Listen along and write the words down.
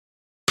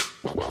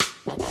What's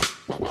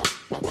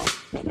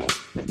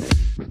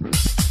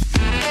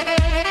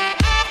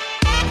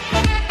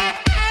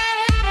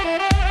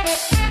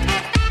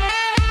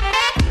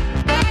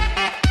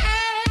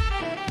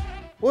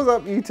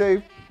up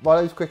YouTube?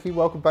 My name's Quickie,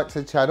 welcome back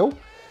to the channel.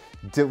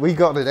 We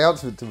got an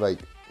announcement to make.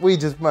 We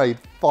just made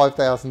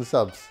 5,000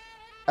 subs.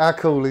 How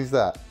cool is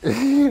that?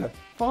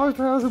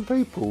 5,000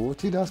 people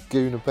watching us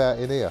goon about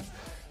in here.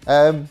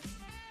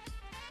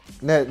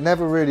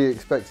 Never really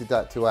expected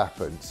that to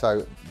happen.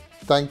 So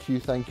thank you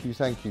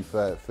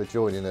for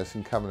joining us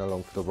and coming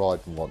along for the ride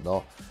and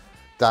whatnot.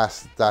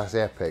 That's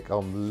epic.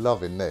 I'm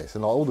loving this.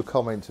 And like all the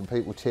comments and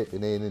people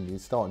chipping in and you're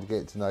starting to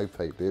get to know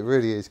people. It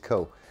really is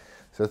cool.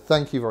 So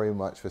thank you very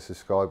much for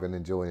subscribing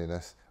and joining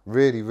us.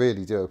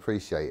 Really do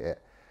appreciate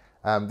it.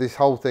 This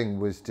whole thing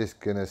was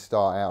just going to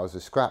start out as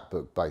a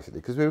scrapbook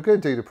basically, because we were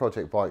going to do the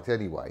project bikes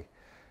anyway.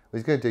 We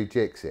was going to do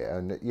Jixit,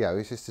 and you know,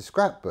 it's just a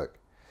scrapbook.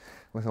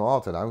 We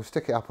thought, I don't know, we'll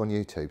stick it up on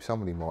YouTube.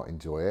 Somebody might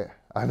enjoy it.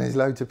 And there's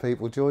loads of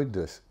people joined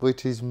us,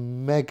 which is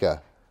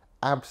mega,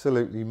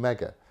 absolutely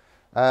mega.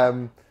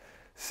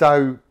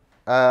 So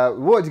we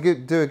wanted to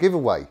do a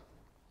giveaway,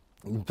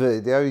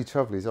 but the only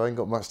trouble is I ain't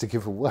got much to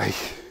give away.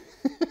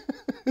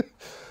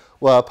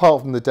 Well,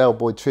 apart from the Del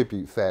Boy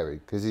tribute fairy,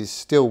 because he's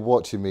still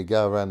watching me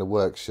go around the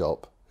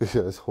workshop.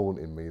 It's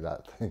haunting me,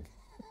 that thing.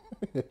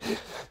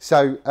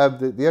 So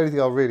the only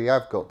thing I really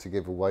have got to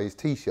give away is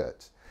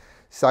t-shirts.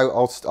 So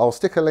I'll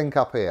stick a link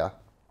up here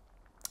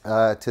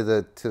to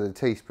the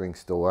Teespring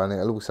store, and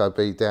it'll also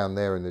be down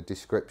there in the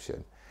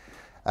description.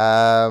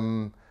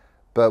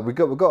 But we've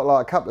got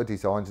like a couple of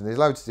designs, and there's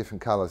loads of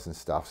different colours and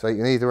stuff. So you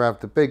can either have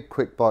the big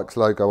Quick Bikes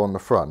logo on the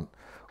front,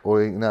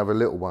 or you can have a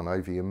little one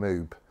over your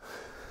moob.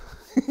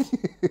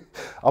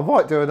 I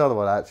might do another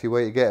one actually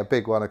where you get a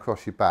big one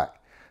across your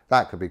back.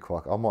 That could be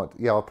quite,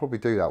 I'll probably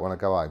do that when I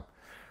go home.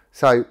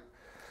 So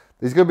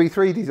there's going to be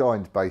 3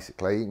 designs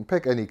basically. You can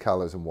pick any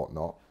colours and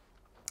whatnot.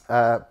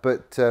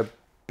 But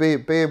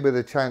being with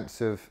a chance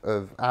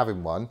of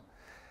having one,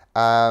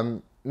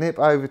 nip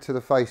over to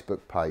the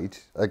Facebook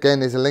page.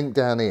 Again, there's a link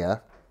down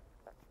here.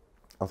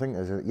 I think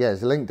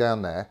there's a link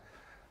down there.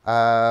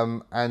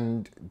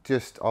 And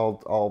just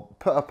I'll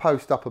put a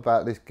post up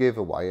about this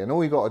giveaway, and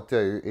all you got to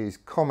do is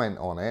comment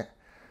on it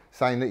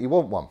saying that you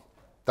want one.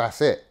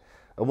 That's it.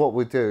 And what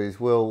we'll do is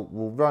we'll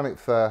run it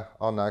for,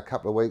 I don't know, a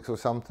couple of weeks or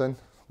something.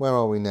 Where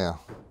are we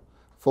now?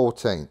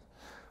 14th.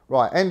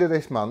 Right, end of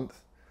this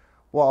month.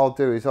 What I'll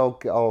do is I'll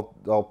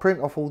print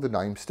off all the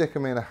names, stick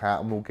them in a hat,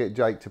 and we'll get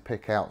Jake to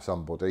pick out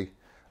somebody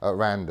at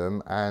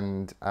random,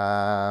 and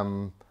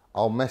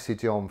I'll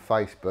message you on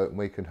Facebook and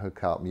we can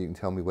hook up and you can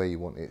tell me where you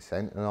want it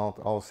sent, and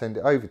I'll send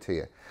it over to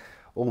you.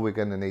 All we're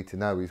going to need to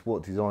know is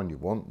what design you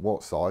want,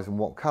 what size and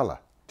what colour.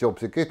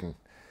 Job's a good one.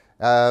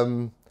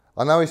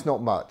 I know it's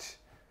not much,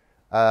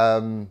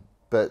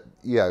 but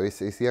you know, it's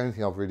the only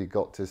thing I've really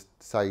got to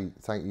say.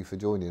 Thank you for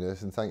joining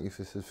us and thank you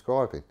for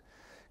subscribing,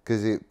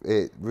 because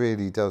it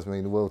really does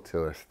mean the world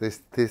to us. This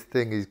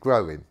thing is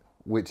growing,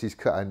 which is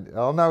cutting.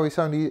 I know it's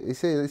a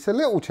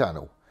little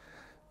channel,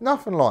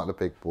 nothing like the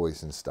big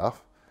boys and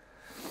stuff.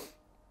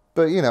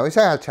 But you know, it's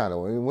our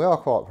channel and we are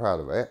quite proud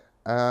of it.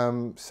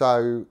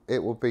 So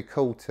it would be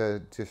cool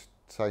to just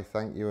say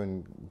thank you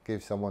and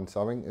give someone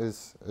something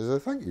as a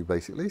thank you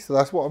basically. So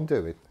that's what I'm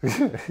doing.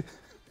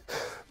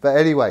 But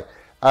anyway,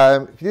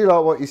 if you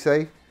like what you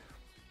see,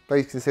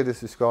 please consider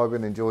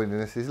subscribing and joining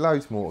us. There's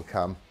loads more to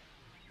come.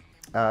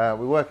 We're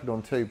working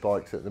on 2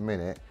 bikes at the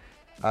minute.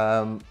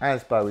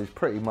 Asbo is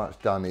pretty much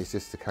done. It's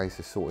just a case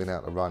of sorting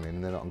out the running,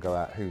 and then I can go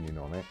out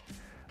hooning on it.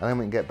 And then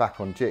we can get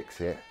back on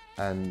Jixit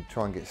and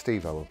try and get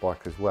Steve a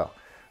bike as well.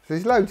 So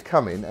there's loads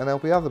coming, and there'll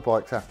be other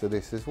bikes after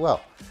this as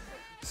well.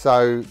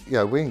 So, you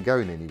know, we ain't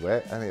going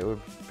anywhere, and it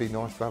would be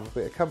nice to have a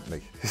bit of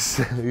company.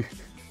 So,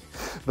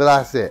 but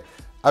that's it.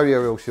 Only a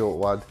real short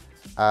one.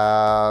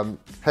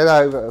 Head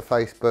over to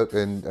Facebook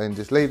and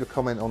just leave a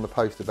comment on the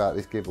post about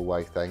this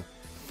giveaway thing.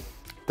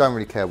 Don't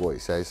really care what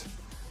it says.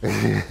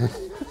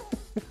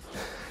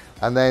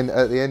 And then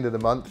at the end of the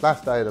month,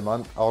 last day of the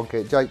month, I'll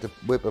get Jake to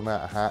whip them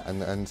out a hat,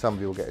 and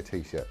somebody will get a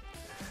t-shirt.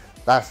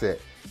 That's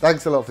it.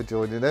 Thanks a lot for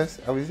joining us,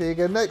 and we'll see you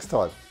again next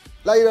time.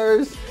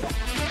 Laters!